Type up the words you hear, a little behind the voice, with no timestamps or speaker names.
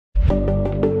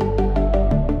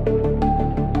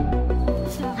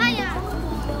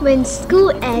When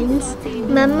school ends,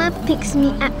 Mama picks me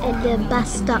up at the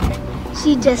bus stop.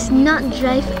 She does not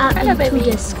drive up into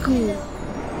the school.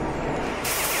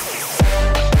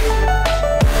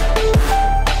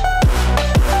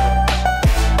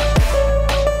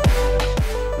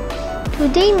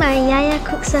 Today my Yaya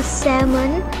cooks us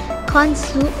salmon, corn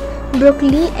soup,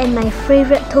 broccoli and my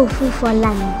favorite tofu for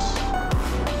lunch.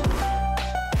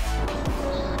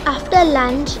 After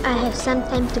lunch, I have some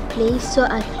time to play, so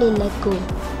I play Lego.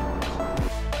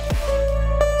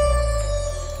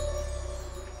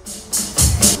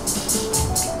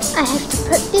 I have to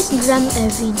practice drum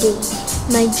every day.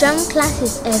 My drum class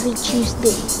is every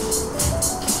Tuesday.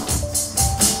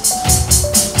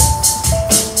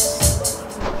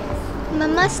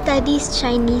 Mama studies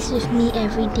Chinese with me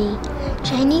every day.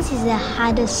 Chinese is the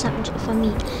hardest subject for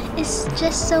me. It's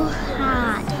just so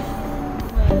hard.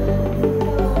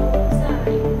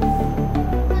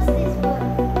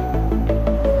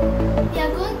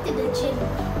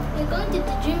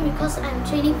 Because I'm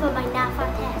training for my NAFA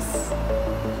test.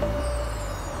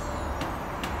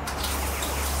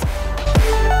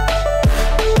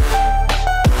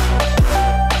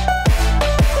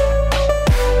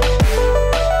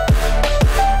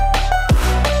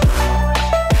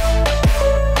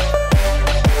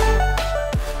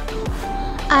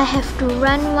 I have to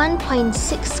run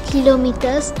 1.6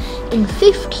 kilometers in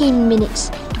 15 minutes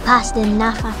to pass the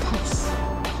NAFA test.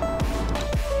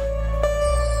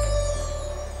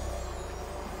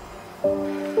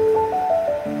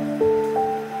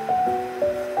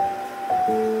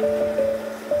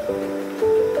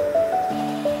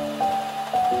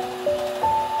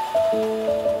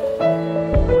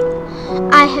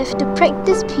 I have to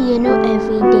practice piano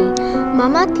every day.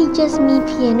 Mama teaches me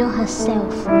piano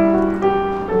herself.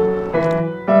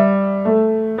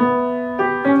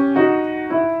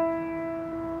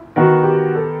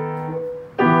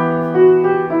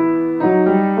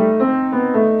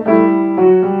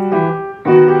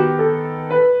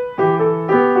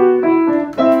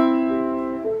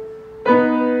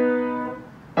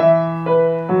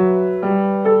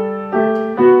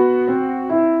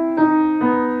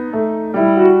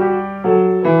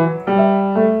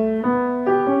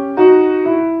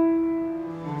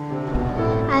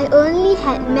 I only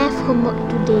had math homework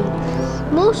today.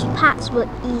 Most parts were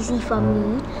easy for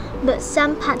me, but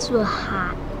some parts were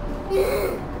hard.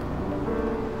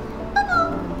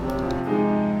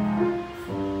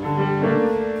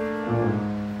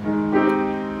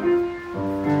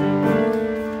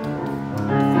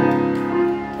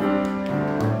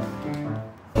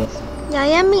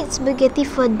 Yaya made spaghetti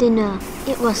for dinner.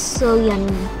 It was so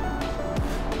yummy.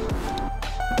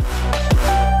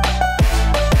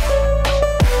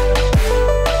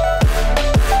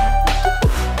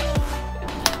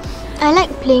 I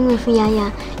like playing with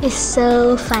Yaya. It's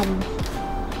so fun.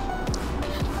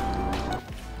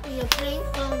 We are playing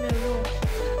on the road.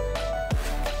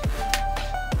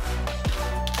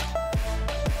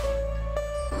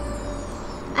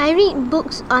 I read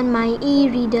books on my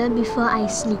e-reader before I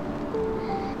sleep.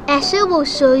 Asher will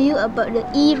show you about the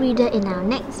e-reader in our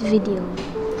next video.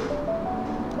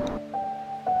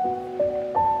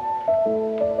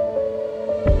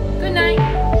 Good night.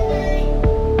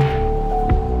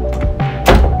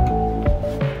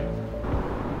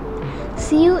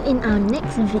 See you in our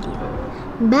next video.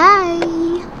 Bye!